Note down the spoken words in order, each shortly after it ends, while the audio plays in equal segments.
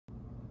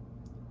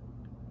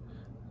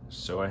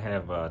So I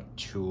have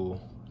two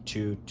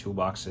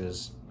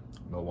toolboxes,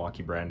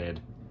 Milwaukee branded.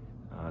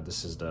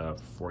 This is the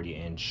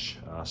 40-inch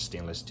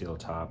stainless steel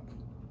top,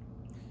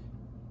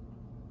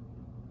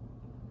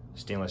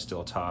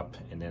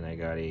 and then I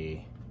got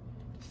a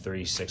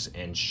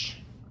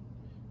 36-inch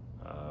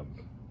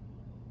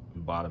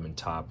bottom and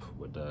top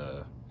with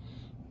the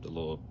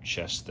little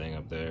chest thing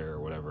up there or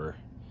whatever.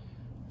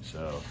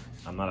 So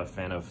I'm not a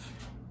fan of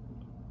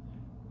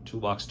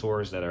toolbox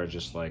tours that are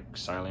just like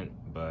silent,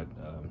 but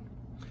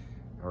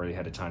I already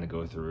had the time to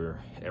go through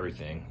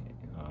everything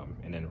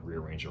and then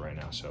rearrange it right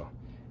now. So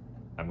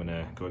I'm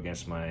gonna go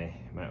against my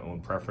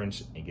own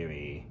preference and give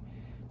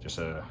just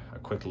a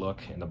quick look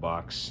in the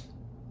box.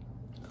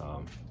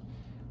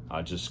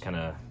 I'll just kind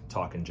of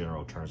talk in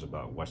general terms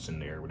about what's in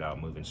there without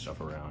moving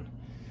stuff around.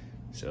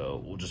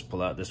 So we'll just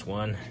pull out this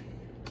one,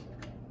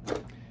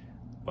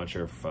 bunch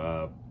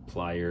of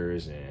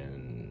pliers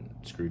and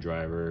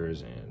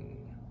screwdrivers and,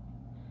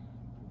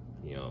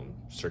 you know,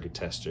 circuit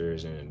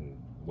testers and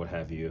what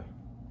have you.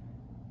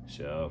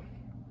 So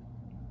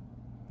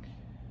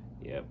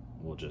yep,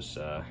 we'll just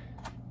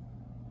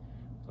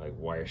like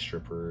wire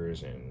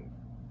strippers and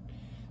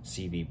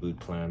CV boot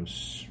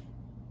clamps.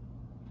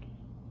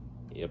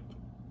 Yep.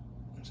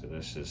 So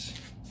this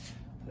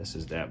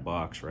is that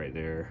box right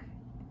there.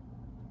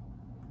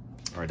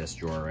 All right, this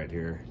drawer right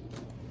here.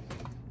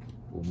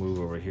 We'll move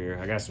over here.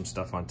 I got some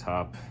stuff on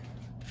top.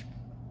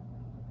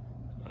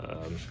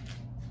 A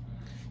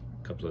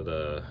couple of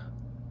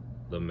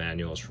the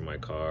manuals for my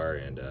car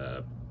and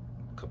a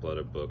couple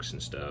other books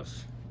and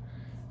stuff.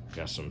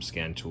 Got some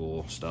scan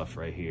tool stuff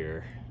right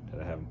here that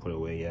I haven't put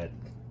away yet.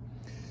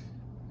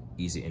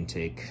 Easy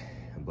intake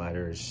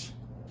bladders.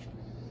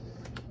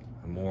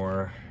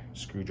 More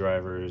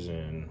screwdrivers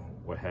and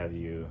what have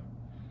you.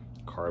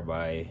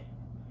 Carbide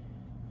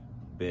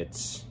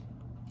bits.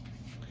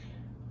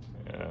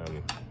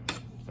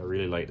 I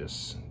really like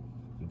this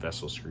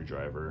vessel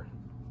screwdriver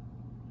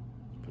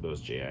for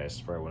those JIs.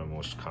 It's probably one of the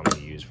most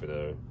commonly used for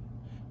the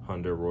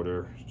Honda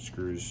rotor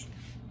screws.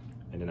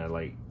 And then I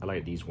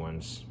like these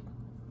ones.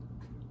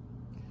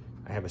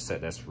 I have a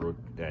set that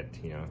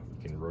you know,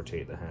 you can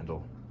rotate the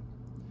handle.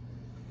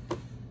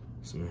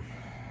 Some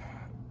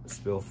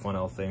spill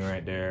funnel thing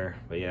right there,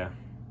 but yeah,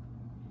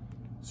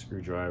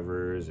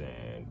 screwdrivers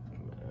and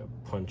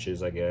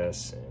punches, I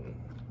guess, and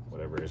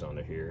whatever is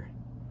under here.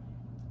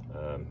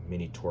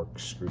 Mini torque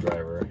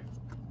screwdriver.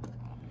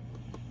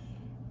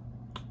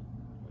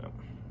 Yep,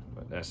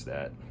 but that's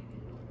that.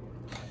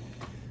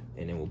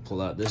 And then we'll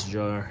pull out this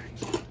jar.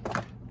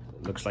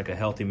 It looks like a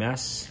healthy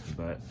mess,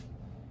 but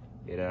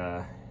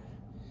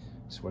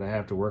it's what I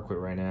have to work with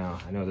right now.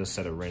 I know this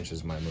set of wrenches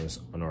is my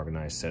most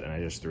unorganized set, and I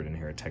just threw it in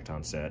here, a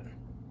Tecton set.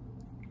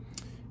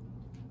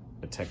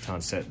 A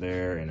Tecton set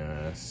there, and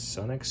a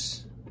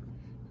Sonix.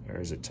 Or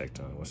is it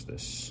Tecton? What's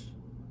this?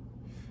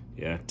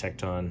 Yeah,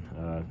 Tecton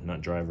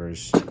nut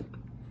drivers.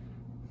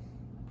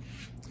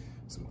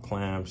 Some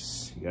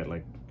clamps. You got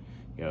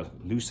a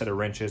loose set of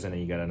wrenches, and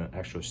then you got an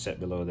actual set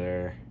below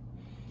there.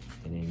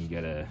 And then you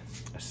got a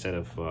set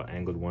of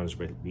angled ones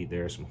right beat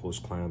there. Some hose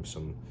clamps,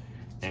 some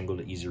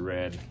angled Easy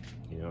Red,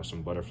 you know,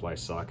 some butterfly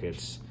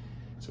sockets,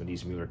 some of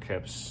these Mueller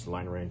Keps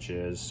line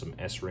wrenches, some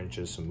S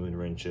wrenches, some Moon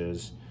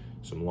wrenches,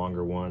 some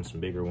longer ones,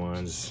 some bigger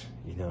ones,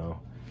 you know.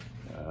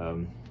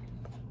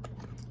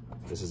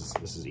 This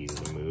is easy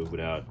to move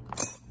without.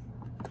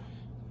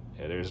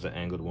 Yeah, there's the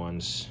angled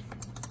ones.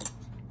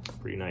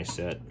 Pretty nice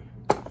set.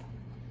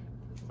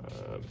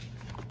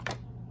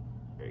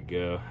 There you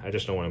go. I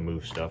just don't want to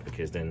move stuff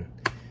because then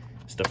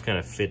stuff kind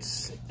of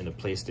fits in the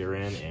place they're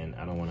in, and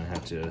I don't want to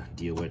have to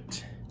deal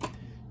with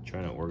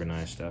trying to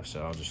organize stuff,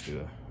 so I'll just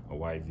do a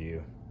wide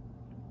view.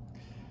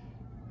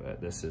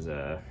 But this is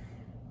a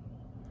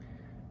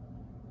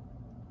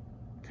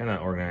kind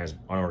of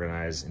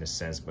unorganized in a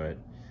sense, but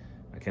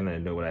I kind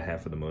of know what I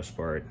have for the most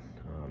part.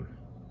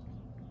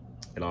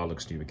 It all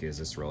looks new because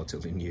it's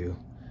relatively new,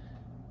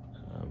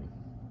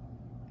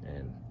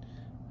 and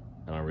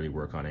I don't really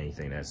work on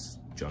anything that's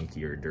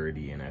junky or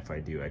dirty, and if I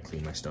do, I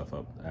clean my stuff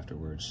up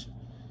afterwards.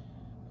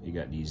 You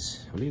got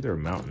these, I believe they're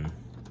Mountain,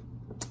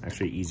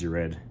 actually Easy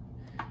Red,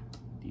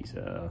 these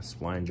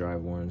spline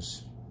drive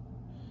ones,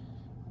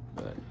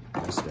 but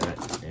that's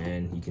that.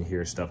 And you can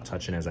hear stuff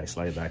touching as I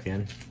slide it back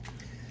in,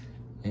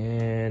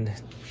 and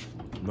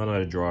none of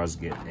the drawers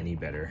get any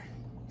better.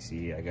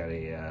 See, I got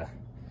a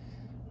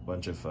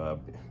bunch of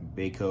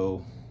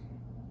Baco,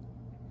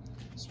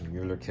 some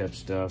Mueller Kep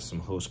stuff, some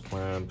hose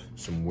clamp,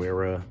 some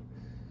Wera.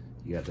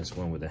 You got this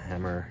one with a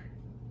hammer,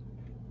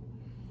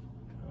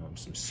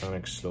 some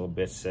Sonix little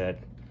bit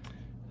set.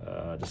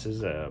 This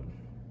is a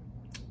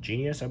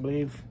Genius, I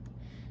believe.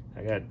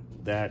 I got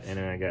that, and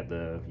then I got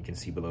you can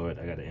see below it,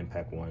 I got the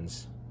Impact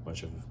ones, a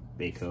bunch of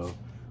Baco,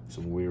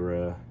 some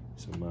Wera,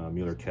 some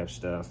Mueller Kep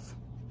stuff,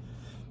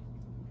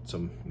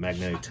 some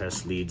magnetic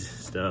test lead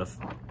stuff.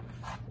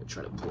 I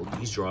try to pull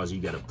these drawers,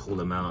 you gotta pull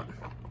them out.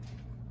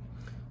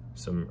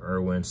 Some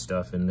Irwin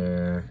stuff in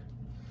there,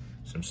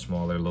 some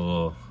smaller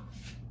little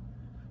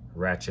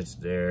ratchets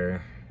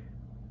there.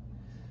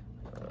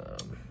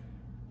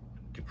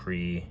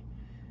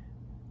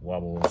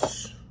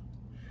 wobbles.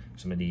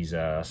 Some of these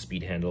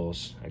speed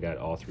handles, I got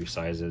all 3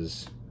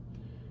 sizes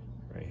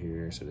right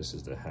here. So this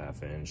is the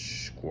 1/2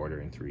 inch, 1/4,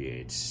 and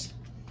 3/8.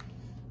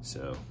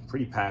 So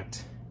pretty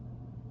packed.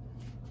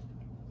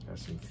 Got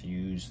some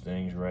fuse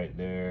things right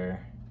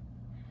there.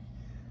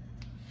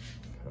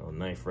 A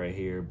knife right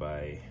here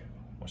by,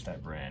 what's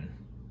that brand?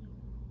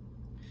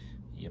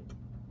 Yep.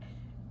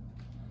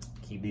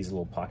 Keep these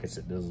little pockets,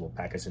 those little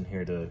packets in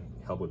here to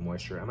help with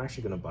moisture. I'm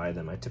actually gonna buy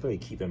them. I typically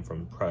keep them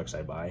from products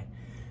I buy,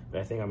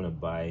 but I think I'm gonna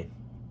buy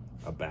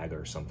a bag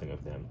or something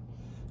of them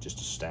just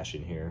to stash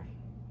in here,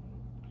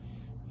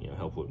 you know,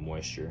 help with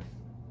moisture.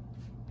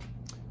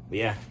 But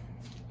yeah,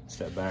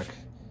 step back,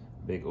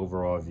 big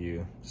overall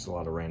view. Just a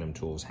lot of random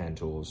tools, hand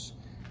tools.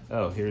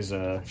 Oh, here's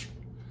that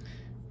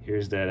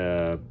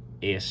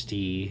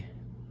AST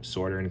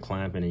sorter and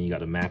clamp, and then you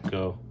got a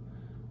Matco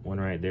one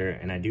right there.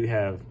 And I do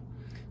have,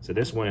 so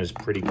this one is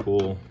pretty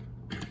cool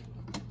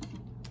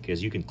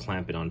because you can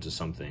clamp it onto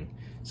something.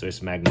 So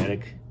it's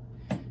magnetic,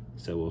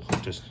 so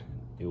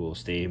it will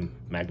stay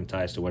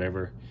magnetized to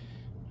whatever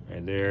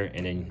right there.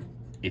 And then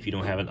if you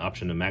don't have an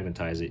option to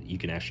magnetize it, you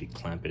can actually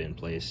clamp it in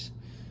place.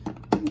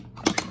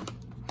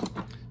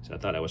 So I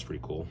thought that was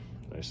pretty cool.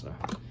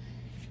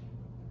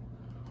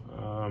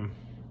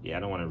 Yeah, I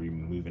don't want to be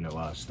moving a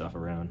lot of stuff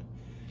around.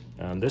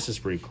 This is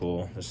pretty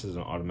cool. This is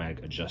an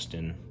automatic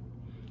adjusting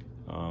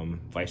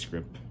vice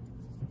grip.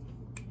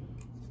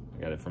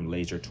 I got it from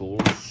Laser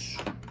Tools.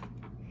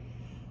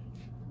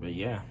 But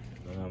yeah,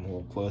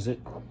 we'll close it.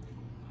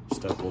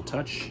 Stuff will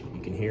touch,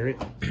 you can hear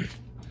it. And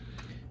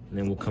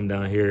then we'll come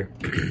down here.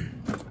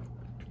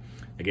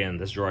 Again,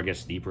 this drawer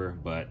gets deeper,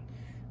 but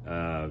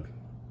I'm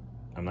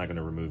not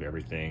gonna remove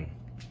everything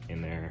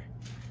in there.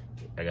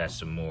 I got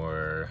some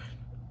more,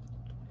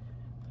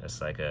 that's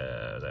like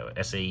a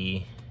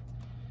SAE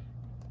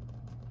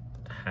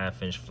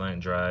 1/2 inch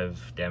flank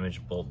drive,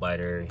 damaged bolt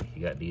biter.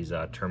 You got these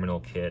terminal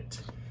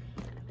kit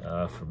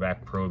for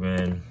back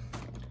probing.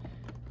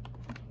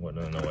 I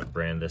don't know what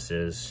brand this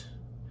is,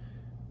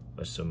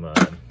 but some,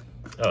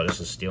 oh, this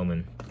is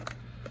Steelman.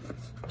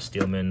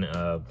 Steelman,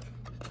 what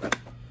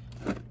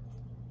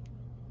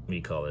do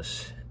you call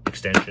this?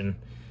 Extension.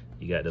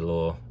 You got the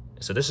little,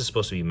 so this is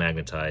supposed to be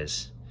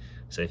magnetized.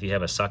 So if you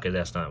have a socket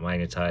that's not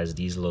magnetized,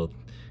 these little,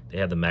 they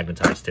have the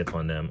magnetized tip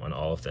on them, on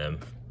all of them.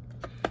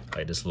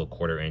 Like this little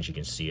 1/4 inch, you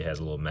can see it has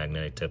a little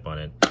magnetic tip on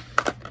it.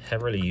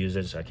 Haven't really used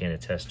it, so I can't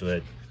attest to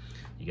it.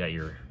 You got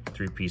your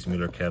 3-piece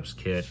Mueller-Kebs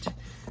kit.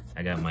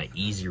 I got my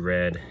Easy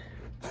Red.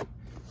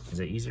 Is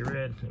it Easy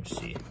Red? Let me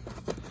see.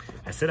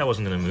 I said I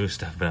wasn't gonna move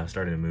stuff, but I'm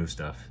starting to move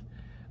stuff.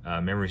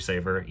 Memory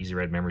saver, Easy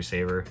Red memory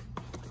saver.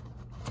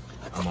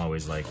 I'm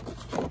always like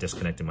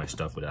disconnecting my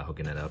stuff without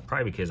hooking it up.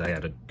 Probably because I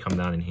had to come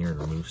down in here and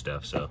remove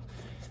stuff. So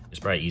it's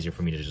probably easier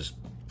for me to just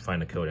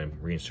find the code and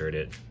reinsert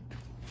it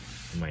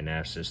in my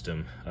nav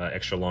system.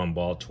 Extra long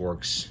ball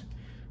Torx.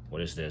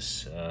 What is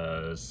this?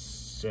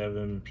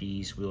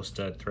 7-piece wheel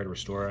stud thread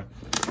restorer.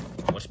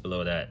 What's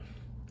below that?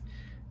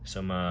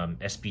 Some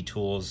SP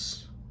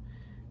Tools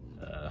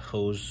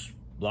hose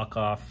block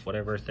off,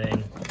 whatever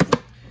thing.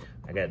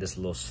 I got this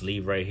little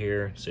sleeve right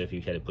here, so if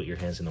you had to put your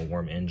hands in a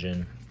warm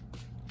engine.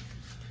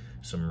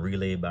 Some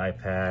relay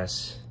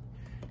bypass.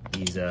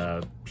 These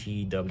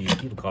PW,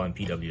 people call them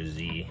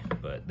PWZ,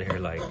 but they're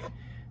like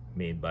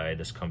made by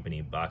this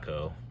company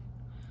Baco.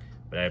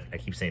 But I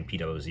keep saying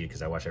PWZ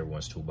because I watch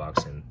everyone's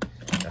toolbox and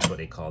that's what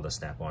they call the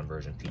Snap-on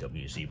version,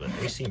 PWZ, but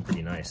they seem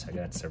pretty nice. I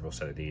got several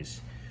set of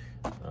these.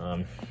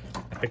 I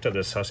picked up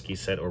this Husky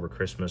set over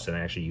Christmas and I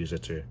actually use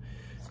it to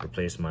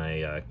replace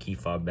my key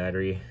fob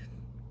battery.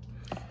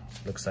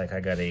 Looks like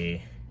I got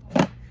a,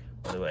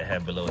 what do I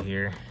have below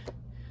here?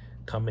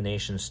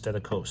 Combination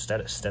stethoscope,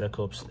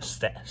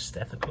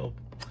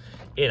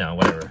 you know,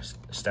 whatever,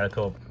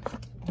 stethoscope.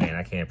 Man,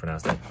 I can't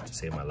pronounce that to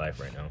save my life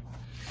right now.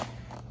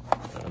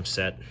 I'm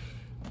set.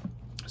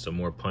 Some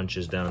more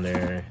punches down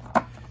there.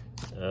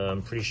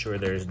 I'm pretty sure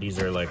these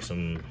are like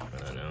some, I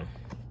don't know.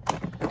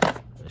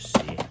 Let's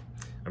see.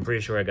 I'm pretty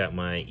sure I got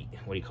my,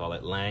 what do you call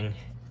it, Lang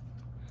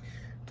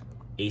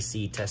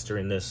AC tester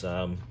in this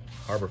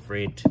Harbor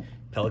Freight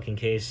Pelican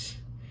case.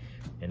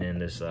 And then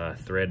this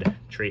thread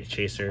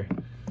chaser,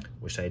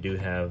 which I do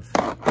have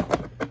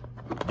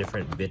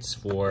different bits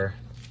for.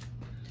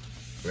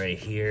 Right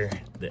here,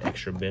 the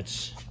extra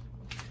bits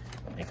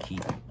I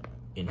keep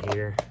in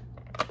here.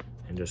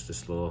 And just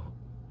this little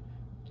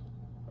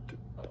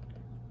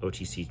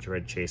OTC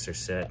thread chaser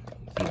set.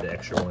 Keep the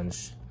extra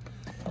ones.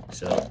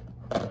 So,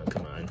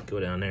 come on, go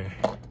down there.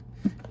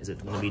 Is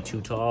it gonna be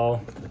too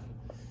tall?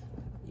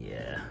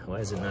 Yeah, why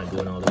is it not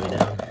going all the way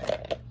down?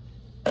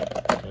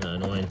 Kinda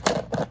annoying.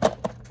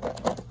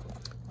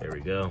 There we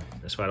go.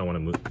 That's why I don't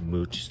want to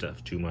move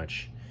stuff too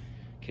much,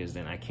 because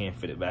then I can't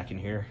fit it back in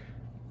here.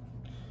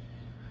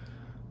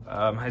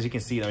 As you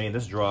can see, I mean,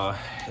 this drawer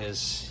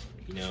is,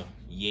 you know,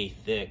 yay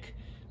thick,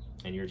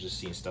 and you're just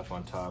seeing stuff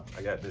on top.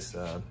 I got this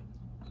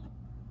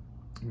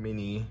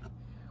mini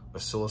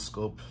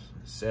oscilloscope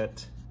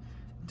set,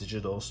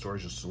 digital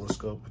storage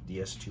oscilloscope,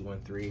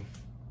 DS213.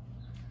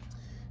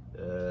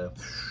 Yeah,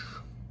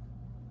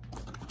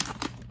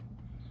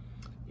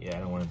 I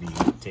don't want to be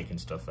taking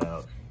stuff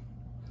out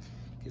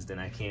because then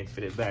I can't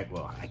fit it back.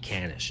 Well, I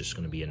can, it's just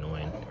going to be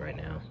annoying right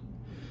now.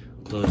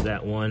 Close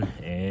that one,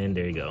 and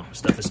there you go.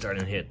 Stuff is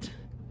starting to hit.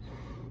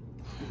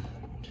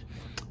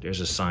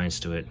 There's a science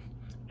to it.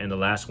 And the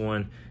last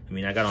one, I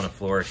mean, I got on the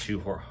floor 2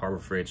 Harbor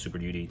Freight Super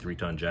Duty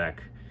 3-ton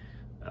jack.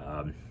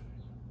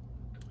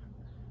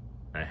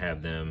 I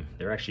have them,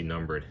 they're actually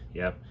numbered.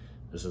 Yep,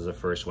 this is the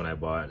first one I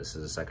bought. This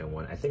is the second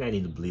one. I think I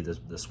need to bleed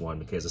this one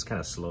because it's kind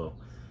of slow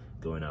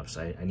going up,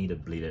 so I need to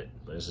bleed it.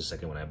 But this is the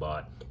second one I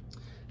bought,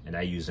 and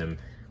I use them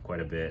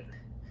quite a bit.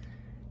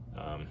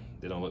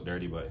 They don't look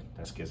dirty, but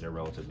that's because they're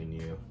relatively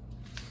new.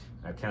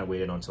 I kind of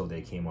waited until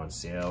they came on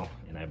sale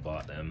and I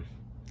bought them.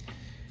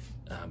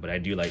 But I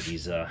do like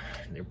these, they're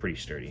pretty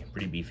sturdy,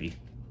 pretty beefy.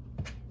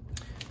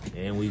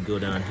 And we go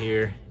down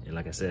here, and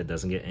like I said, it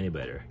doesn't get any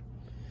better.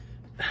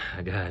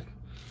 I got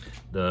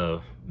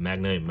the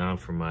magnetic mount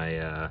for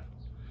my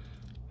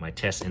my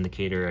test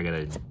indicator. I got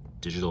a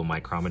digital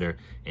micrometer,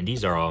 and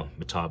these are all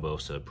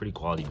Metabo, so pretty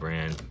quality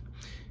brand.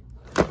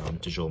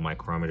 Digital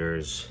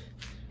micrometers.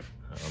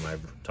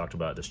 I've talked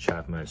about this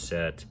Chapman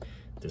set,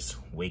 this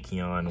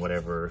Wakion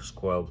whatever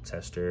coil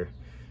tester,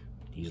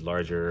 these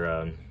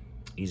larger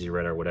Easy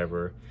Red or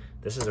whatever.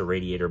 This is a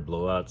radiator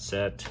blowout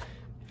set.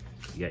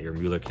 You got your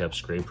Mueller-Kepp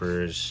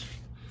scrapers,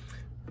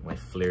 my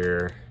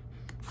FLIR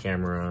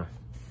camera,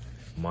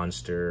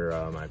 Monster.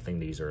 I think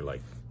these are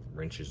like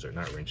wrenches, or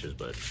not wrenches,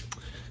 but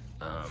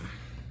I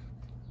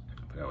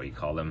forgot what you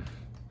call them.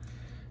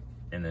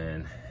 And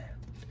then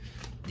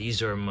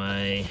these are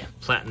my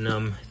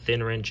Platinum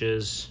thin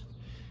wrenches.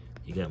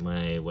 You got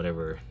my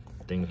whatever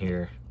thing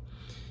here.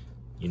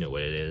 You know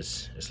what it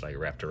is. It's like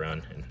wrapped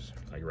around and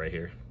like right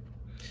here.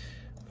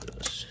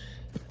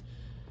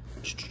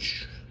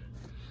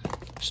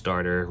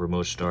 Starter,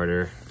 remote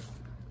starter.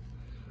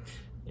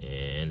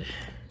 And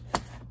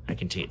I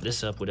can tape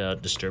this up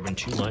without disturbing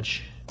too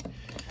much.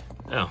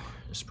 Oh,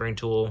 a spring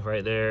tool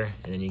right there.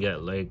 And then you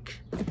got like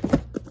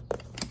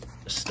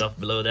stuff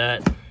below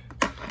that.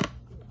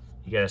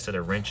 You got a set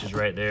of wrenches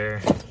right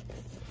there.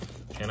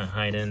 Kind of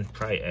hiding,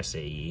 probably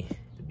SAE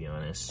to be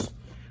honest,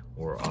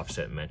 or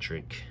offset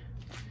metric.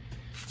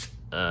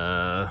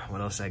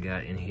 What else I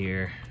got in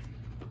here?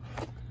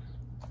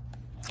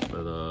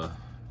 The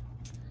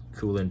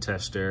coolant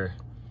tester.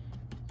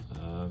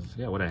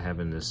 Yeah, what I have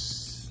in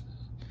this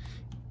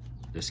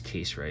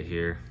case right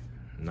here.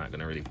 I'm not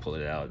gonna really pull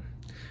it out.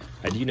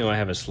 I do know I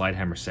have a slide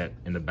hammer set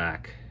in the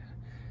back.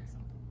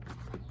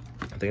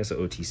 I think it's an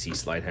OTC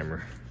slide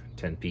hammer,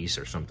 10-piece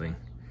or something.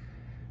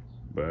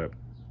 But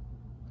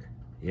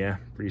yeah,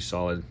 pretty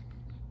solid.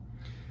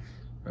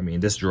 I mean,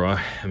 this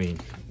drawer, I mean,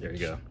 there you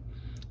go.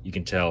 You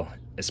can tell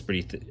it's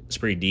pretty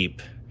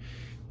deep.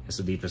 It's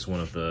the deepest one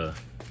of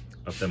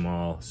them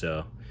all,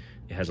 so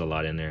it has a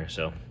lot in there.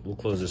 So we'll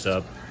close this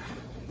up,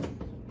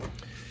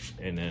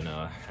 and then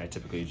I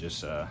typically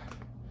just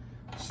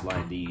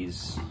slide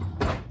these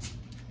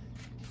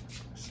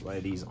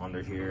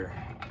under here,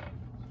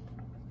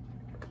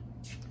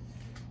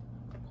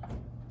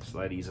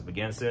 slide these up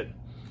against it.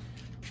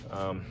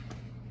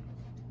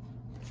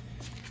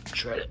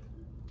 Try to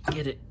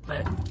get it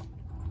back,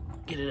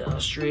 get it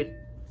out straight,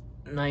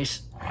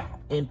 nice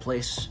in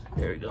place.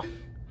 There we go.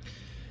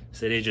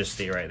 So they just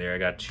stay right there. I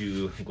got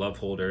 2 glove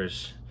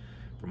holders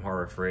from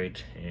Harbor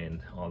Freight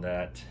and all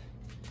that.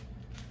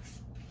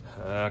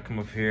 Come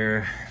up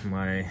here,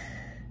 my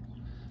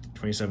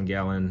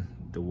 27-gallon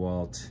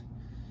DeWalt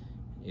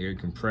air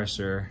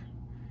compressor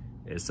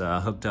is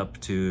hooked up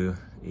to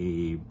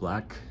a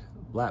Black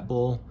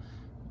Bull.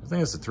 I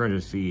think it's a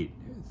 300 feet,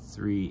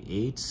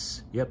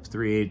 3/8. Yep,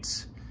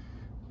 3/8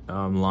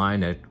 line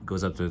that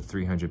goes up to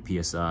 300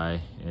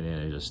 PSI, and then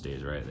it just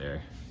stays right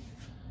there.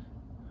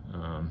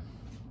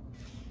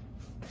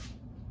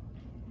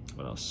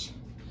 What else?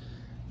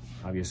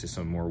 Obviously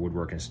some more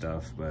woodworking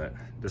stuff, but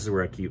this is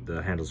where I keep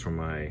the handles from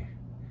my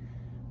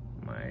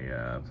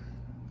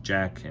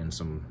jack and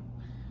some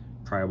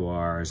pry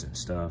bars and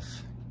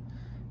stuff.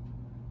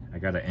 I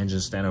got an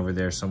engine stand over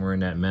there somewhere in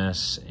that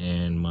mess,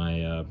 and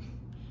my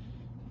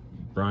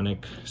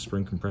Bronick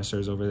spring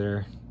compressors over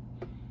there,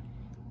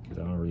 because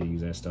I don't really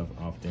use that stuff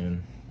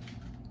often.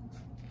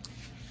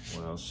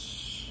 What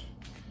else?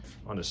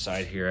 On the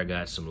side here, I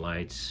got some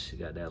lights. You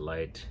got that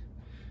light.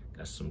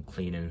 Got some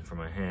cleaning for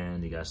my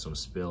hand. You got some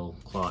spill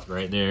cloth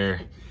right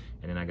there.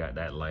 And then I got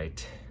that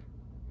light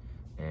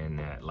and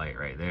that light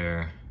right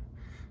there.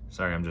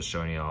 Sorry, I'm just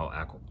showing you all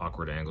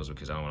awkward angles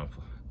because I don't want to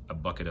put a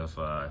bucket of,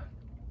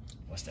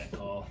 what's that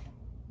called?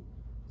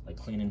 Like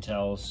cleaning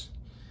towels.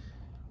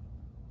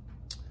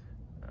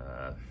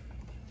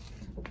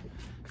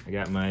 I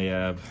got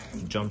my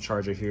jump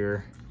charger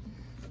here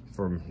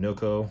from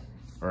Noco,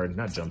 or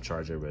not jump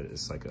charger, but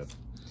it's like a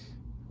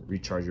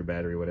recharge your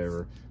battery,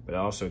 whatever. But I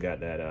also got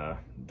that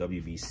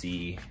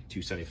WBC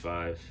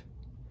 275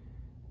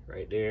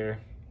 right there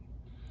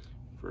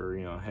for,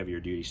 you know, heavier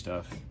duty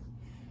stuff.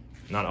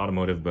 Not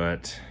automotive,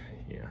 but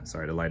yeah,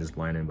 sorry, the light is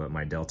blinding, but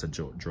my Delta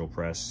drill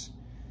press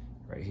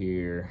right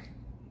here.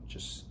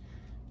 Just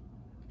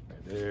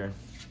right there.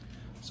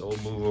 So we'll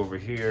move over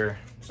here.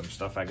 Some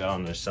stuff I got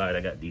on the side.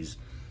 I got these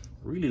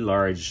really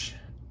large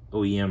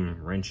OEM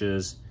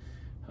wrenches,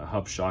 a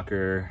hub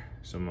shocker,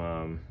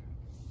 some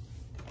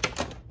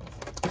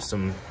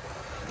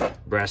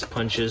brass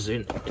punches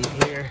in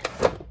here.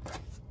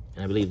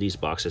 And I believe these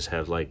boxes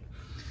have like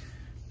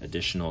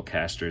additional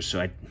casters.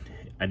 So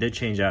I did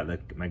change out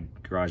my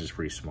garage is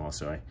pretty small,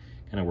 so I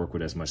kind of work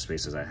with as much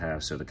space as I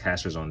have. So the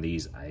casters on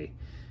these,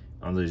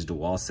 on these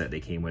DeWalt set, they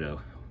came with a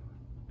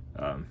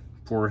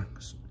 4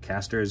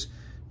 casters.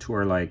 2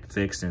 are like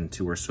fixed and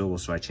 2 are swivel.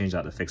 So I changed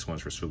out the fixed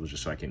ones for swivel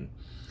just so I can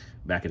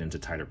back it into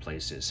tighter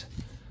places.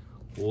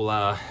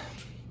 Well,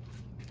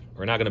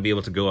 we're not gonna be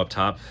able to go up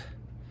top.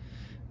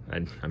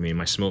 I mean,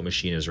 my smoke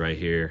machine is right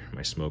here,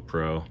 my Smoke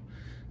Pro.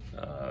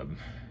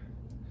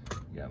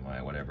 Got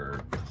my whatever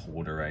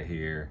holder right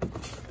here,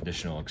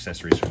 additional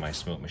accessories for my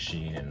smoke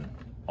machine and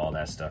all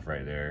that stuff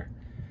right there.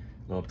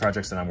 Little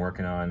projects that I'm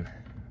working on,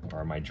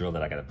 or my drill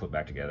that I gotta put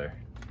back together.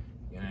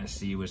 You're gonna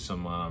see with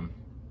some, what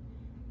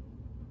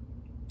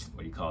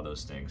do you call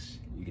those things?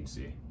 You can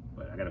see,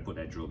 but I gotta put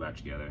that drill back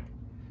together.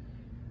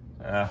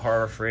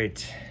 Harbor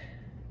Freight,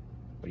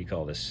 what do you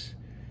call this?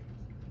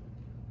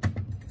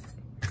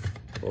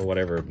 Or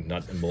whatever,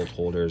 nut and bolt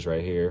holders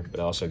right here. But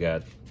I also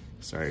got,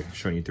 sorry,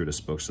 showing you through the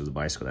spokes of the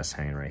bicycle that's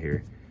hanging right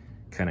here,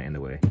 kind of in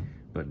the way.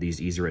 But these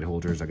Easy Red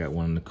holders, I got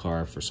one in the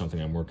car for something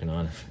I'm working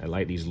on. I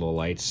like these little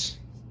lights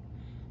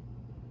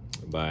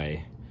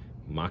by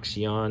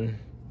Maxion.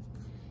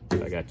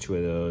 I got 2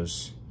 of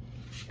those.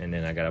 And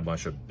then I got a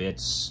bunch of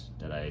bits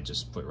that I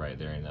just put right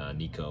there in a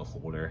Nico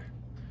holder.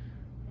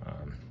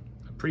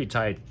 Pretty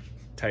tight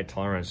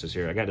tolerances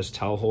here. I got this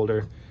towel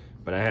holder,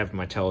 but I have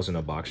my towels in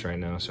a box right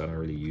now, so I don't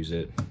really use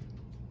it.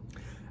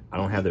 I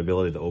don't have the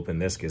ability to open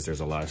this because there's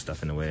a lot of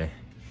stuff in the way.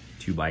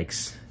 2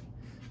 bikes.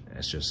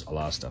 It's just a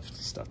lot of stuff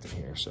stuffed in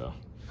here. So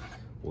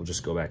we'll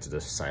just go back to the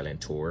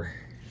silent tour,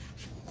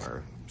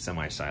 or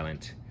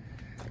semi-silent.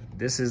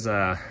 This is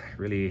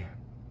really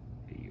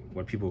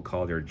what people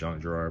call their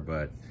junk drawer,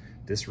 but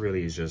this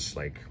really is just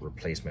like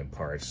replacement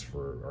parts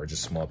or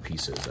just small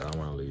pieces that I don't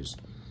want to lose.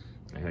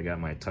 I got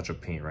my touch-up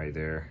paint right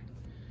there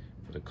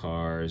for the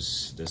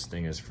cars. This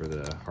thing is for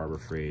the Harbor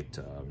Freight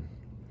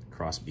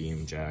cross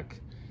beam jack.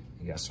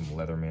 You got some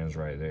Leathermans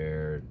right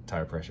there,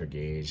 tire pressure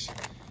gauge.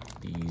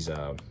 These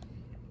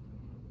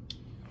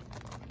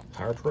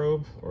power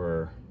probe,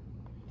 or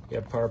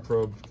power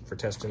probe for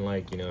testing,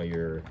 like, you know,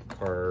 your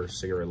car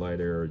cigarette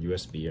lighter or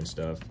USB and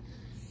stuff.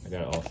 I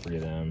got all 3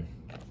 of them.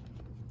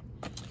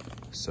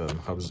 Some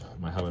hubs,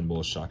 my hub and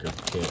bolt shocker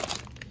kit.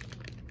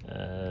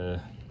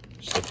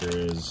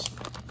 Stickers.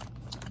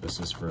 This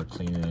is for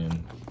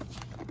cleaning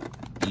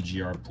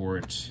EGR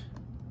port.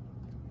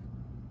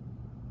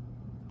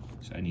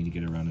 So I need to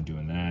get around to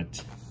doing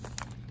that.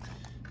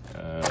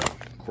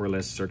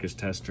 Cordless circuit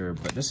tester,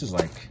 but this is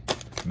like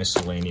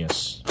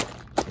miscellaneous,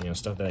 you know,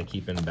 stuff that I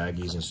keep in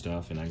baggies and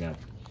stuff. And I got,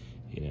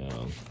 you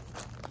know,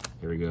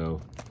 here we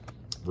go,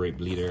 brake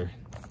bleeder,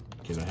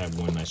 because I have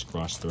one nice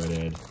cross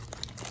threaded,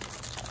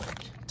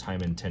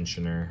 time and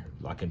tensioner,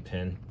 lock and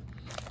pin,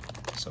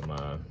 some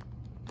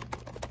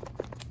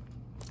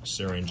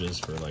syringes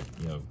for, like,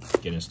 you know,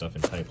 getting stuff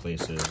in tight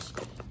places,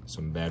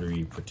 some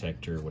battery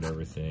protector,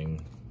 whatever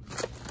thing,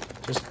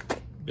 just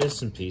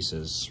bits and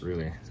pieces,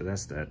 really. So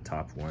that's that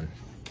top one.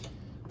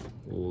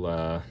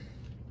 We'll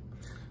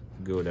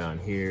go down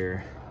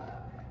here.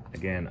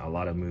 Again, a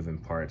lot of moving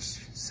parts,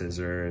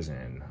 scissors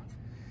and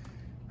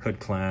hood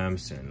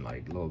clamps and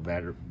like little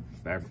battery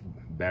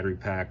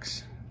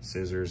packs,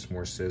 scissors,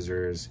 more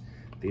scissors.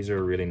 These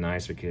are really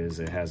nice because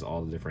it has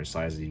all the different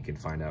sizes. You can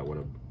find out what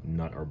a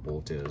nut or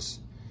bolt is.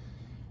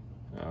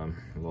 A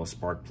little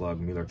spark plug,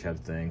 Mueller Kev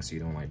thing, so you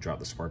don't like drop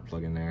the spark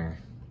plug in there.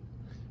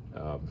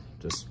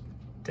 This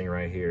thing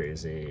right here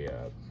is a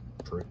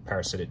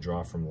parasitic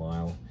draw from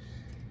Lyle.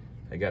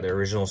 I got the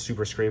original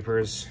super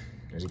scrapers.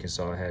 As you can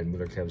see, I had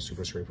Mueller Kev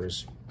super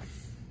scrapers.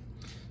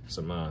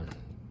 Some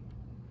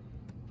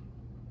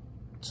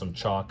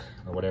chalk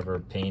or whatever,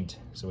 paint,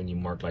 so when you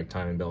mark like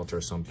timing belt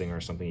or something you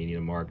need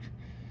to mark.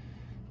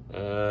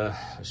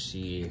 Let's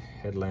see,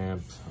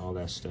 headlamp, all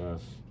that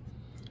stuff,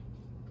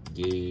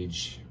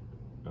 gauge,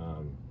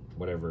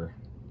 whatever.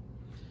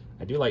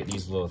 I do like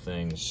these little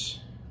things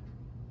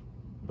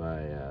by,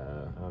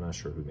 I'm not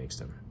sure who makes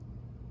them.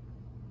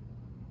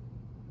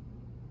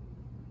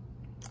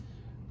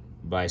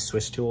 By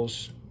Swiss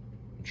Tools.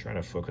 I'm trying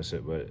to focus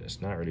it, but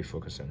it's not really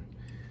focusing.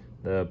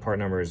 The part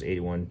number is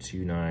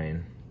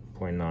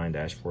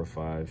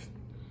 8129.9-45.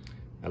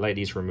 I like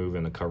these for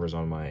removing the covers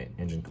on my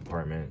engine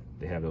compartment.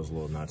 They have those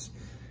little nuts.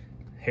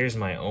 Here's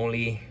my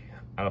only,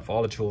 out of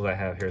all the tools I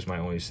have, here's my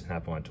only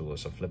Snap-on tool.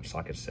 It's a flip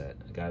socket set.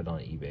 I got it on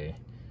eBay.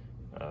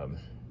 I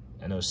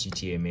know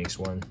CTA makes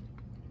one,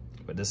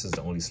 but this is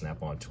the only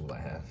Snap-on tool I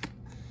have.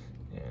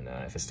 And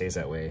if it stays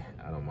that way,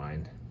 I don't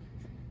mind.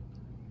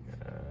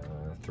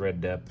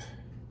 Thread depth,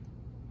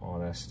 all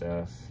that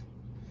stuff.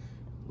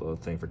 Little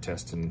thing for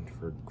testing,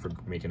 for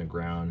making a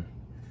ground.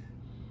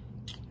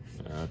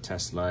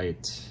 Test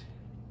light.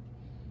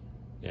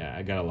 Yeah,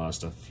 I got a lot of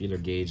stuff. Feeler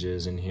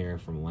gauges in here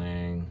from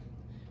Lang.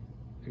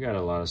 I got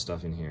a lot of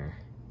stuff in here.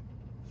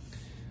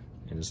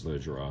 And this little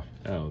drawer.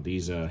 Oh,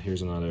 these,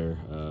 here's another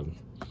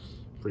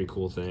pretty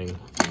cool thing.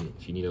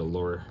 If you need to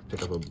lower,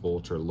 pick up a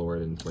bolt or lower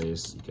it in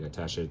place, you can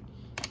attach it,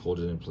 hold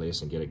it in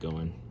place, and get it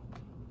going.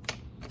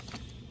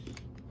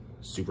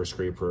 Super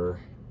scraper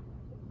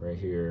right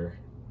here,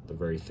 the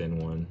very thin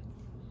one.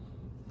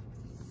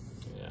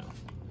 Yeah.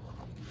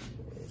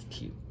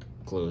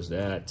 Close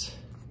that.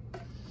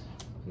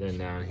 And then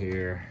down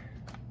here,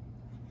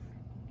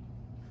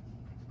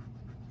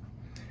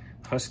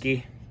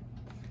 Husky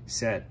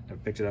set. I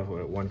picked it up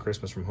at one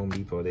Christmas from Home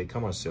Depot. They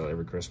come on sale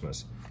every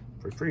Christmas.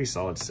 Pretty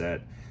solid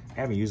set. I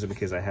haven't used it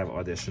because I have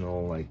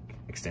additional like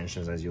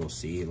extensions, as you'll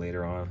see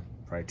later on.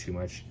 Probably too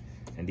much.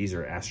 And these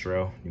are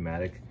Astro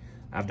pneumatic.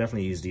 I've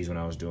definitely used these when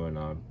I was doing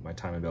my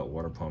timing belt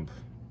water pump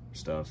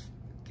stuff,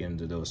 getting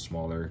to those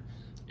smaller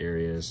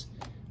areas.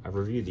 I've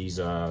reviewed these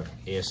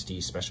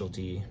ASD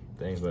specialty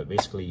things, but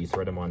basically you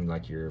thread them on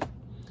like your,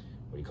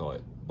 what do you call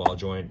it, ball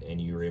joint,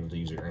 and you were able to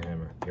use your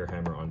air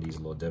hammer on these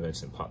little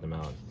divots and pop them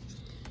out.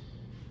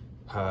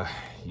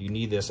 You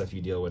need this if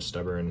you deal with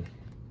stubborn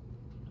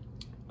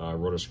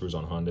rotor screws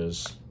on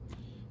Hondas.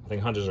 I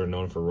think Hondas are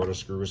known for rotor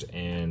screws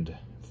and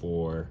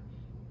for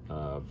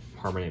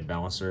harmonic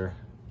balancer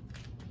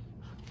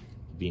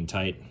being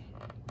tight.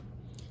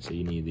 So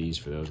you need these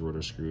for those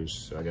rotor screws.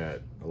 So I got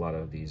a lot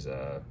of these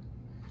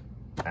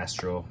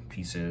Astro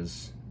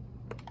pieces.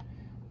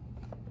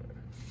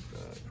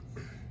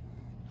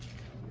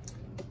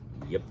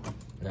 Yep,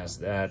 that's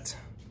that.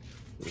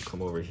 We'll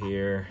come over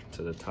here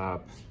to the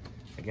top.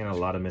 Again, a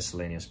lot of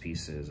miscellaneous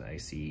pieces. I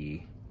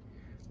see,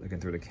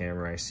 looking through the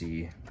camera, I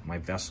see my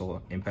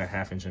Vessel impact,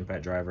 half-inch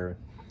impact driver,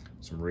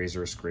 some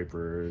razor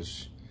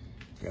scrapers.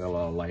 I got a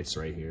lot of lights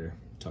right here,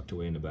 tucked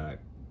away in the back.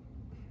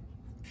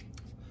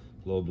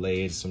 Little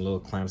blades, some little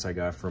clamps I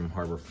got from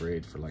Harbor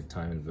Freight for like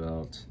timing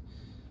belt.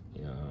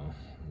 You know,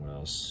 what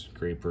else?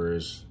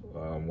 Scrapers,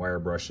 wire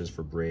brushes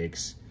for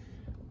brakes,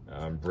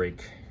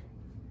 brake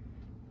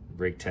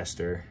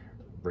tester,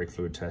 brake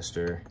fluid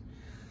tester.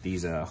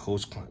 These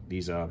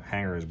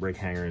hangers, brake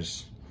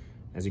hangers.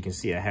 As you can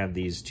see, I have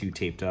these two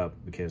taped up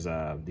because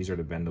these are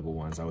the bendable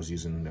ones. I was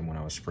using them when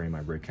I was spraying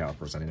my brake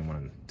calipers. I didn't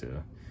want them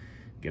to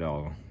get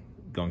all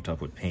gunked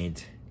up with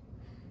paint.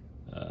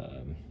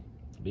 But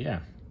yeah,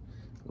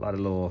 a lot of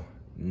little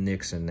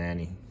nicks and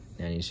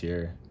nannies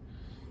here.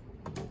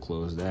 We'll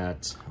close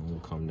that, and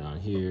we'll come down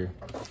here.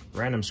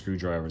 Random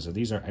screwdrivers. So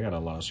these are, I got a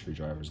lot of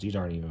screwdrivers. These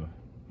aren't even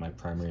my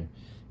primary.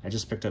 I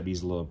just picked up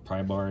these little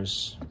pry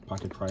bars,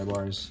 pocket pry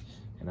bars,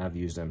 and I've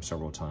used them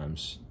several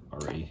times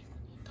already.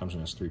 Comes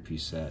in this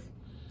 3-piece set.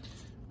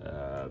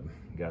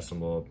 Got some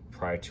little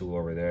pry tool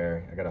over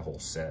there. I got a whole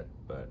set,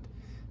 but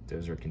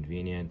those are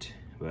convenient.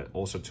 But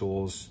also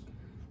tools,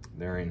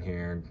 they're in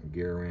here,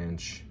 gear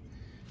wrench.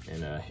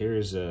 And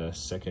here's a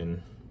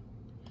second,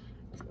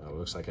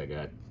 looks like I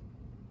got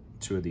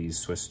 2 of these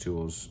Swiss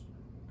tools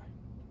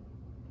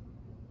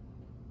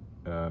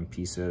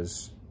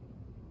pieces.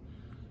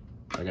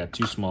 I got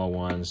 2 small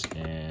ones,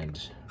 and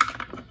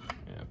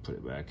yeah, put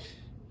it back.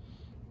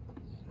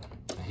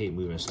 I hate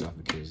moving stuff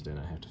because then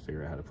I have to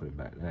figure out how to put it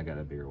back. Then I got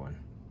a bigger one.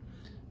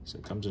 So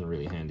it comes in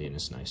really handy and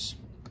it's nice.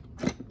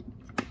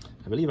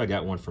 I believe I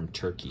got one from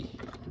Turkey,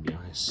 to be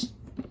honest.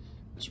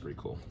 That's pretty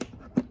cool.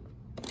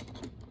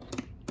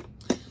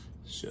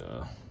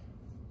 So,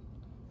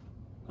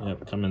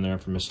 yep, come in there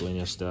for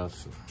miscellaneous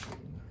stuff.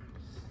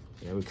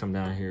 Yeah, we come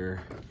down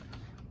here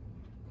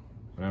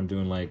when I'm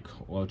doing like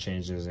oil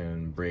changes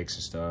and brakes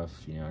and stuff.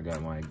 You know, I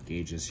got my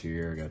gauges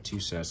here. I got 2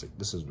 sets.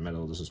 This is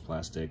metal, this is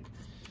plastic.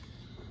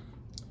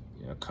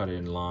 You know, cut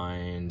in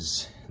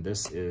lines.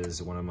 This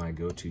is one of my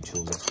go-to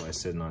tools. That's why it's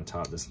sitting on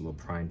top. This little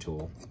prime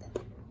tool.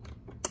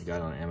 I got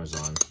it on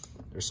Amazon.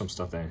 There's some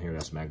stuff down here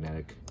that's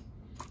magnetic,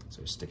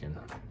 so it's sticking.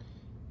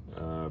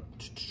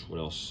 What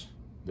else?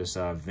 This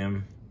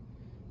Vim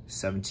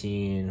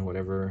 17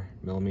 whatever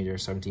millimeter,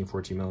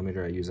 14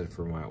 millimeter. I use it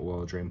for my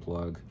oil drain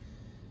plug.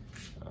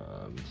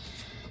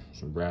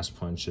 Some brass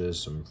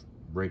punches, some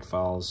brake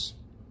files.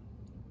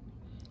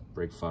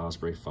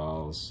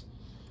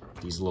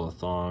 These little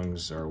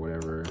thongs or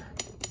whatever,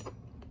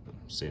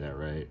 say that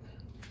right.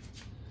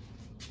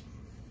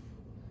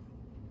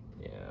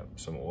 Yeah,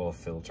 some oil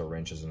filter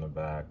wrenches in the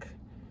back,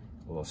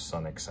 a little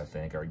Sonics, I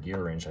think, or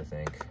gear wrench, I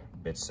think,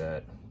 bit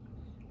set.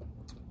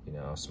 You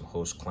know, some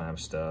hose clamp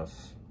stuff,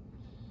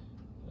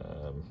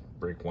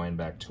 brake wind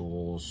back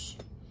tools.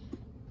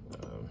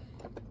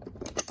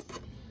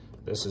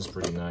 This is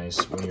pretty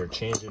nice. When you're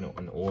changing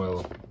an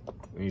oil,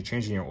 when you're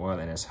changing your oil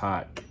and it's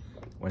hot,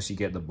 once you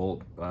get the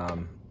bolt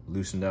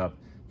loosened up,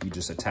 you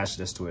just attach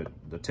this to it.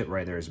 The tip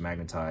right there is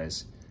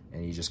magnetized,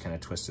 and you just kind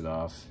of twist it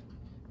off,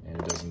 and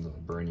it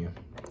doesn't burn you.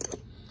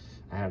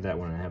 I have that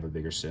one. I have a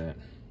bigger set.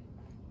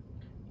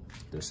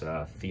 This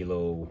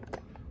Philo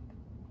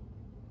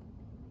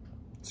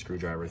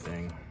screwdriver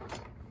thing.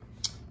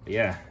 But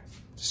yeah,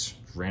 just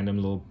random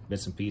little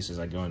bits and pieces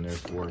I go in there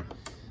for.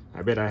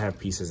 I bet I have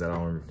pieces that I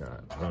don't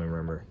even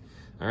remember.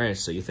 All right,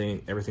 so you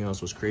think everything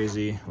else was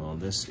crazy? Well,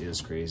 this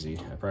is crazy.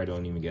 I probably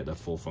don't even get the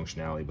full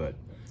functionality, but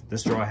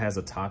this drawer has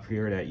a top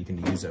here that you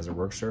can use as a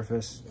work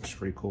surface. It's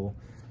pretty cool,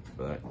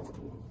 but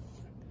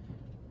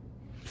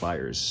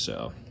pliers.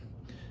 So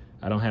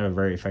I don't have a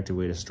very effective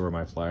way to store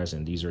my pliers,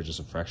 and these are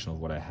just a fraction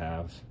of what I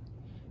have,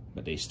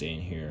 but they stay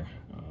in here.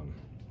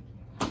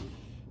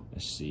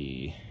 Let's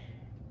see,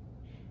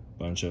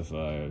 bunch of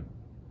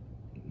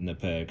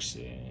Knipex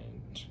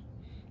and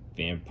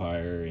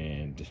Vampire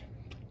and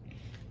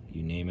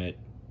you name it,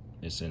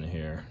 it's in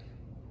here,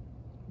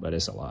 but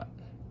it's a lot.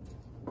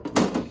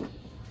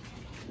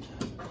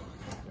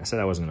 I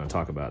said I wasn't gonna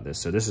talk about this.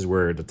 So this is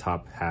where the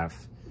top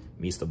half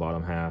meets the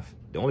bottom half.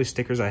 The only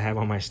stickers I have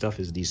on my stuff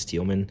is these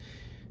Steelman,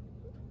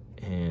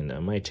 and I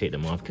might take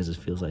them off because it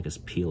feels like it's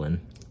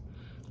peeling.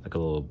 Like a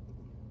little,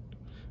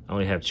 I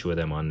only have 2 of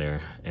them on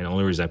there, and the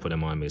only reason I put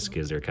them on is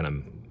because they're kind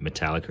of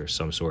metallic or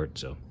some sort.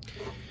 So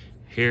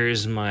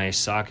here's my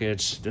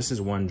sockets. This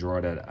is one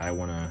drawer that I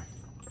wanna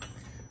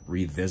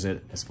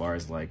revisit as far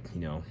as, like,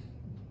 you know,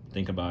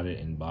 think about it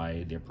and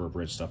buy the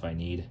appropriate stuff I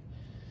need.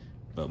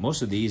 But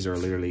most of these are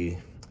literally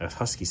a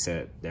Husky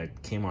set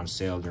that came on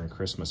sale during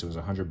Christmas. It was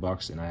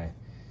 $100, and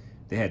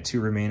they had 2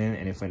 remaining,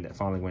 and it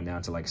finally went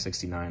down to like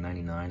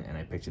 $69.99, and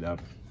I picked it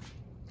up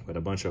with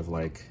a bunch of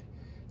like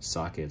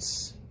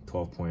sockets,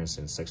 12 points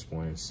and 6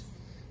 points.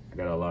 I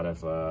got a lot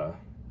of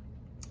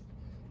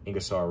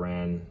Ingersoll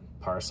Rand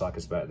power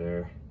sockets back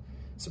there.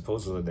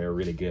 Supposedly they're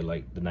really good,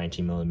 like the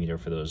 19mm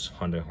for those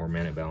Honda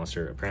Harmonic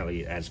balancer.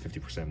 Apparently it adds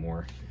 50%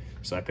 more.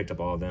 So I picked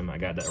up all of them. I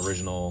got the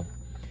original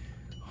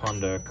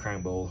Honda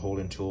crank bolt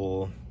holding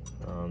tool,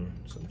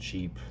 some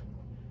cheap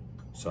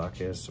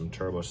sockets, some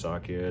turbo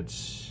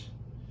sockets.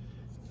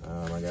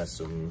 I got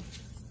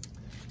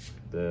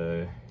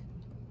the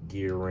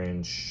gear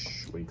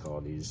wrench, what do you call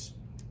these?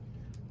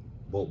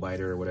 Bolt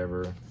biter or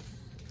whatever.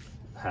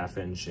 1/2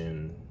 inch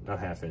and, not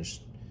 1/2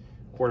 inch,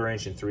 1/4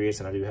 inch and 3/8,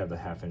 and I do have the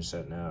 1/2 inch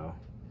set now.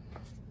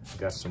 I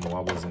got some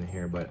wobbles in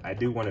here, but I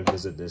do want to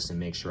visit this and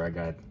make sure I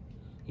got,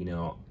 you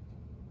know,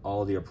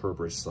 all the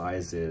appropriate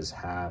sizes,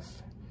 1/2,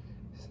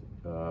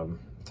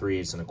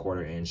 3/8 and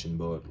 1/4 inch in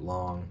both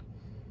long,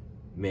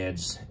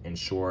 mids, and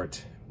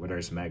short, whether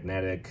it's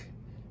magnetic,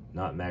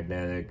 not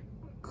magnetic,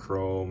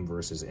 chrome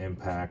versus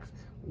impact,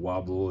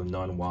 wobble,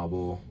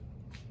 non-wobble.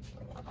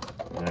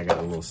 And I got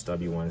the little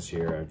stubby ones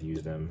here. I've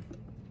used them.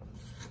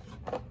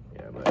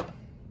 Yeah, but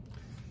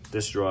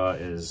this drawer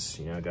is,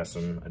 you know, I got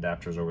some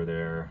adapters over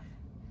there.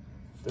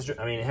 This,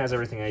 I mean, it has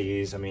everything I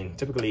use. I mean,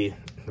 typically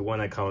the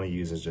one I commonly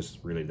use is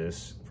just really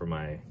this for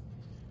my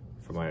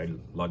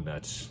lug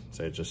nuts.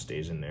 So it just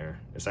stays in there.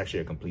 It's actually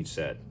a complete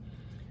set.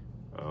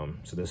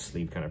 So this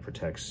sleeve kind of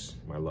protects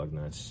my lug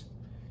nuts.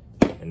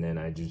 And then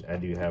I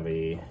do have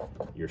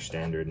your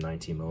standard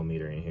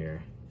 19mm in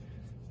here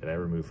that I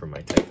removed from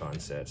my Tecton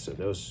set. So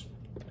those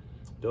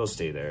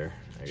stay there,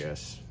 I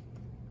guess.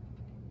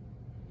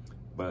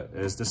 But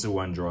this is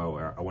one drawer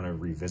where I want to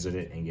revisit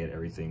it and get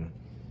everything,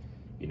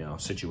 you know,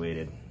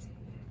 situated.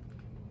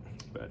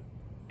 But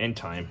in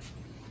time.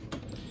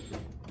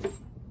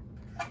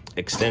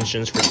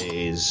 Extensions for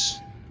days.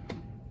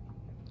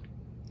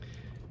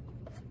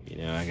 You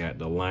know, I got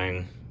the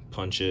Lang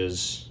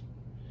punches.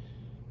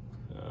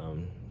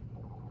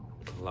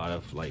 A lot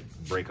of like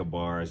breaker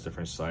bars,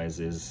 different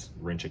sizes,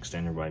 wrench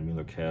extender by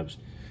Mueller Kebs,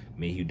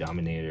 Mayhew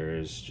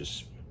Dominators,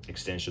 just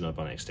extension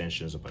upon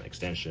extensions upon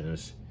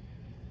extensions.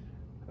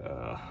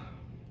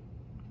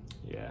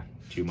 Yeah,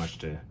 too much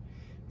to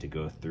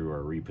go through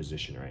or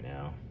reposition right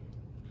now.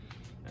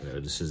 I know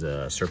this is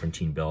a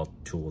serpentine belt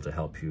tool to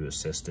help you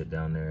assist it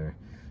down there.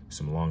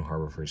 Some long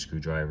Harbor Freight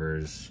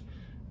screwdrivers.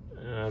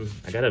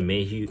 I got a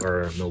Mayhew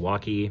or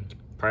Milwaukee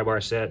pry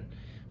bar set,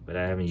 but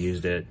I haven't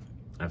used it.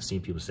 I've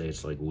seen people say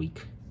it's like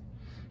weak.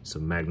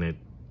 Some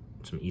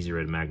Easy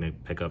Red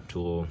magnet pickup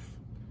tool.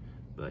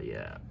 But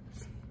yeah,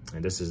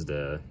 and this is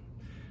the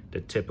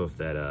tip of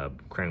that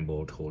crank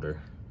bolt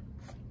holder.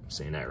 I'm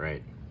saying that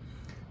right.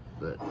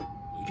 But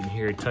you can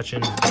hear it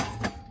touching.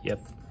 Yep,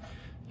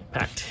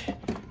 packed.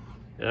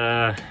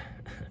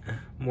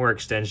 More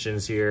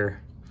extensions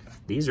here.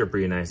 These are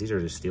pretty nice. These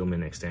are the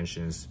Steelman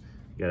extensions.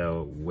 You got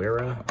a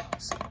Wera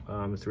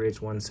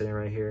 3H1 sitting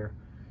right here.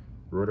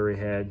 Rotary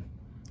head.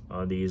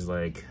 All these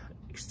like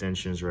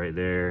extensions right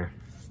there.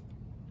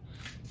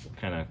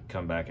 Kind of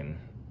come back in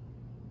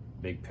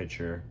big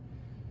picture.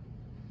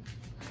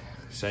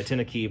 So I tend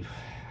to keep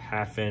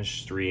 1/2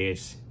 inch,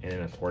 3/8, and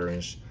then 1/4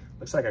 inch.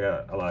 Looks like I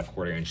got a lot of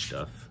 1/4 inch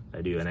stuff.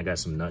 I do, and I got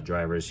some nut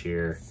drivers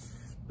here.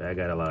 But I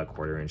got a lot of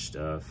 1/4 inch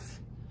stuff.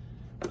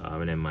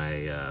 And then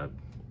my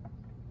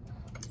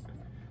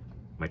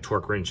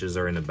torque wrenches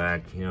are in the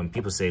back. You know,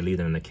 people say leave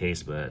them in the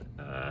case, but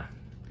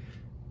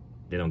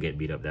they don't get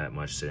beat up that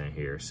much sitting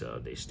here,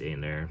 so they stay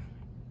in there.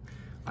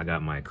 I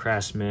got my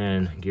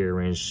Craftsman gear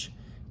wrench,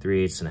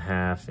 3/8 and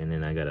 1/2, and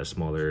then I got a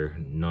smaller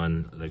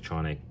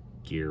non-electronic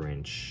gear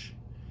wrench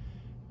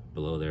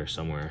below there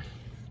somewhere.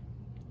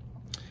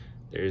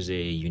 There's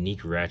a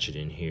unique ratchet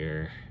in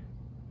here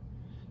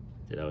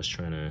that I was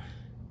trying to,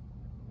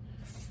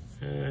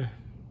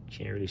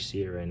 can't really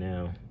see it right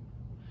now.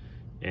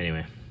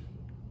 Anyway,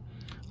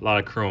 a lot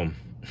of chrome,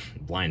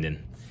 blinding.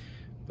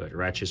 But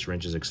ratchets,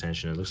 wrenches,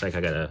 extension. It looks like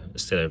I got a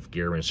set of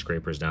gear wrench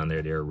scrapers down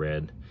there. They're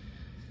red.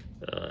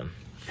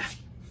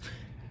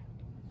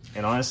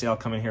 And honestly, I'll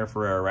come in here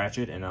for a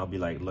ratchet and I'll be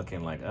like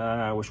looking like,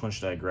 which one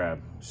should I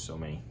grab? So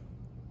many.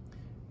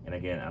 And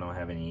again, I don't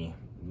have any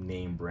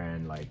name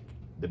brand like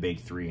the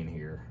big three in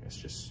here. It's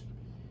just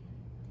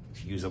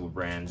usable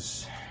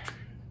brands.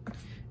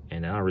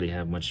 And I don't really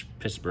have much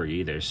Pittsburgh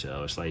either,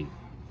 so it's like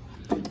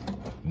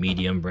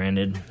medium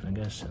branded, I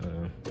guess.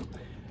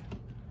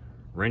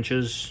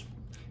 Wrenches,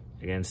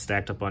 again,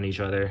 stacked up on each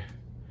other,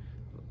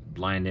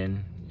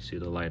 blinding. You see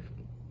the light,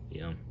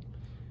 you know.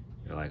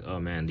 You're like, oh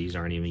man, these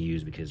aren't even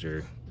used because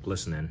they're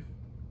glistening.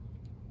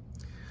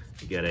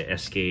 You got a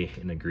SK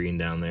in the green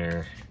down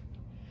there.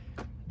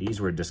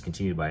 These were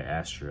discontinued by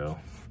Astro.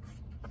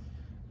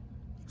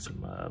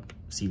 Some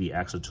CV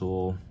axle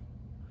tool,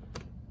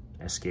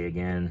 SK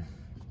again.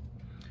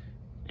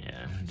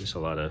 Yeah, just a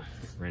lot of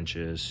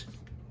wrenches.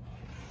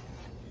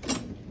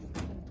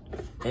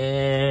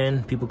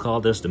 And people call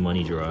this the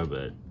money drawer,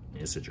 but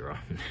it's a drawer.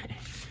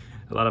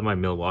 A lot of my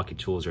Milwaukee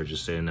tools are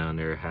just sitting down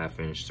there, 1/2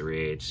 inch,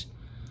 3/8,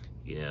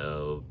 you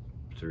know,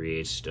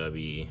 3/8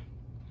 stubby.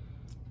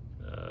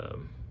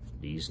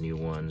 These new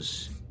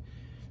ones,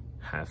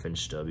 1/2 inch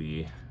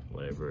stubby,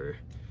 whatever.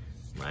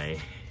 My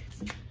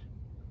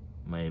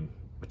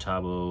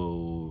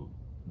Metabo,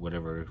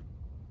 whatever,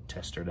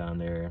 tester down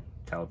there,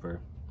 caliper.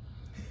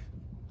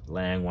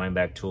 Lang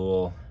Weinbach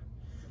tool,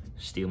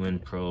 Steelman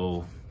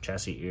Pro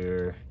chassis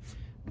ear,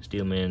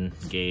 Steelman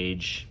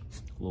gauge,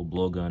 little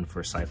blowgun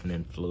for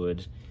siphoning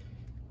fluid,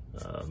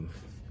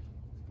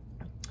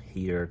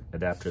 heater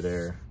adapter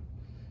there.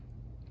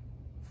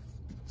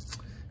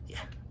 Yeah,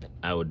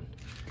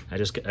 I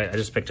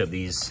just picked up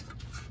these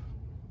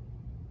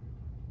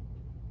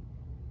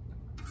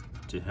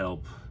to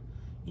help,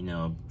 you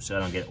know, so I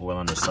don't get oil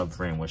on the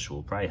subframe, which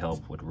will probably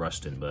help with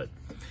rusting, but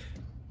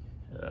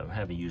I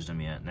haven't used them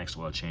yet. Next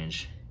oil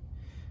change.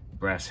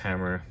 Brass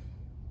hammer,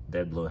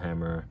 dead blow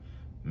hammer,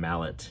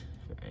 mallet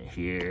right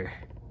here.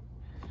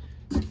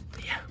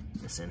 Yeah,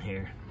 it's in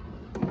here.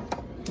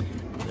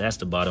 That's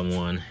the bottom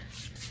one.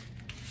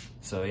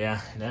 So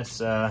yeah, that's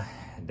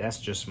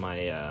just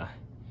my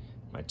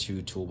my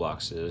 2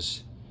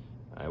 toolboxes.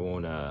 I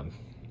won't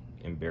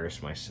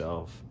embarrass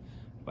myself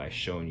by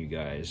showing you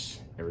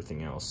guys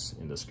everything else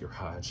in this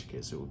garage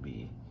because it would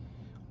be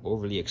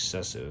overly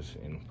excessive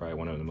and probably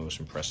one of the most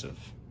impressive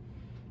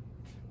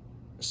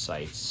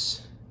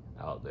sites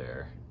out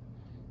there.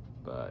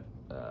 But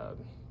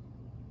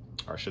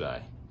or should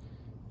I?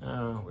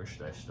 Where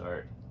should I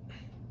start?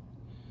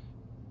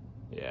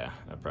 Yeah,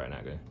 I'm probably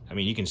not gonna. I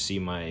mean, you can see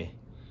my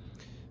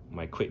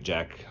quick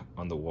jack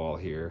on the wall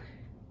here.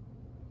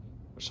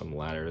 There's some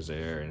ladders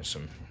there and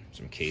some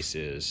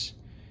cases.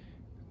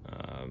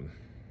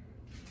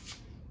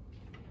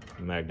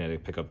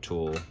 Magnetic pickup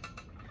tool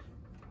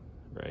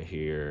right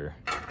here.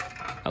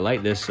 I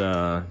like this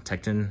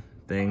Tecton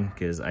thing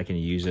because I can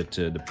use it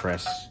to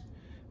depress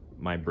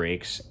my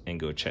brakes and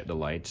go check the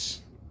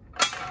lights.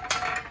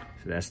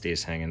 So that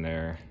stays hanging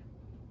there.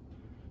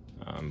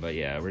 But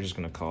yeah, we're just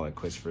gonna call it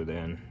quits for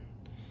then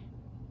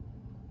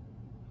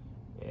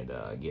and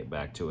get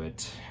back to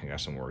it. I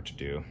got some work to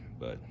do,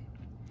 but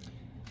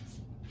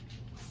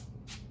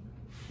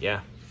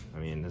yeah, I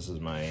mean, this is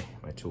my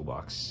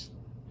toolbox.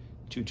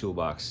 2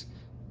 toolbox.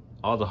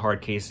 All the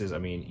hard cases, I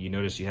mean, you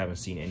notice you haven't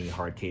seen any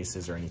hard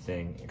cases or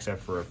anything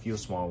except for a few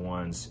small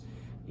ones,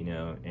 you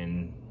know,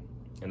 in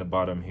the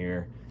bottom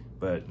here.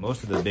 But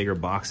most of the bigger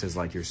boxes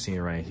like you're seeing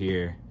right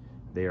here,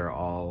 they are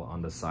all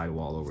on the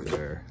sidewall over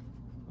there,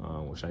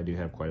 which I do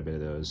have quite a bit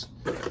of those.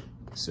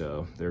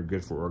 So they're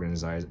good for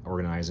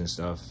organizing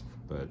stuff,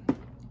 but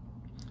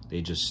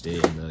they just stay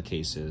in the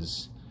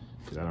cases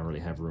because I don't really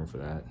have room for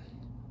that.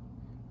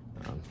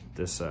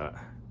 This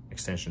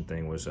extension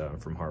thing was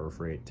from Harbor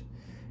Freight.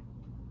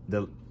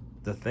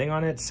 The thing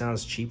on it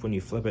sounds cheap when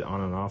you flip it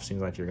on and off.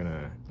 Seems like you're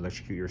gonna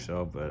electrocute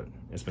yourself, but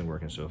it's been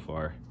working so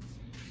far.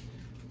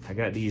 I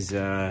got these,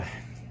 what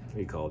do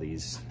you call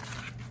these?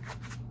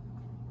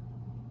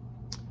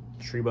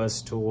 Tree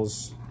bus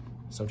tools.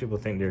 Some people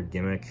think they're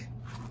gimmick.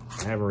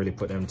 I haven't really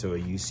put them to a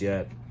use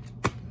yet,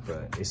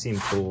 but they seem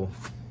cool.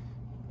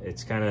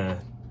 It's kind of,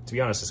 to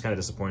be honest, it's kind of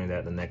disappointing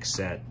that the next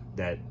set,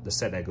 the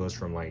set that goes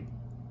from like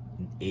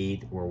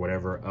 8 or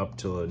whatever up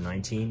to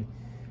 19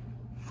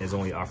 is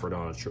only offered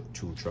on a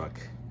tool truck.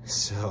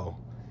 So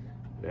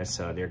that's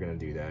how they're gonna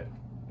do that,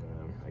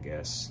 I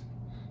guess.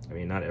 I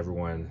mean, not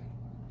everyone.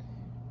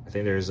 I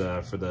think there's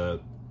for the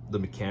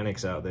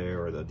mechanics out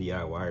there or the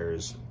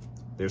DIYers,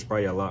 there's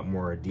probably a lot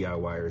more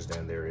DIYers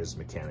than there is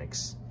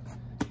mechanics.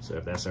 So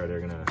if that's how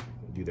they're gonna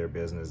do their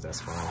business,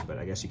 that's fine. But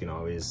I guess you can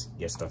always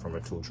get stuff from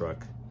a tool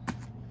truck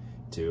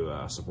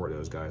to support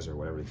those guys or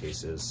whatever the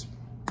case is.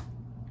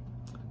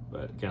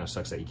 But it kind of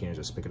sucks that you can't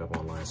just pick it up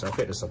online. So I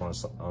picked this up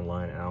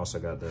online, and I also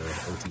got the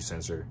O2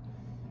 sensor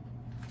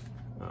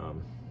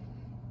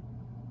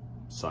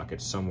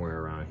socket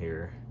somewhere around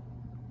here.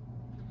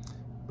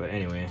 But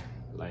anyway,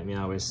 like me,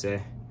 I always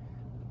say,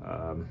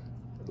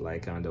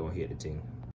 Like and don't hate the thing.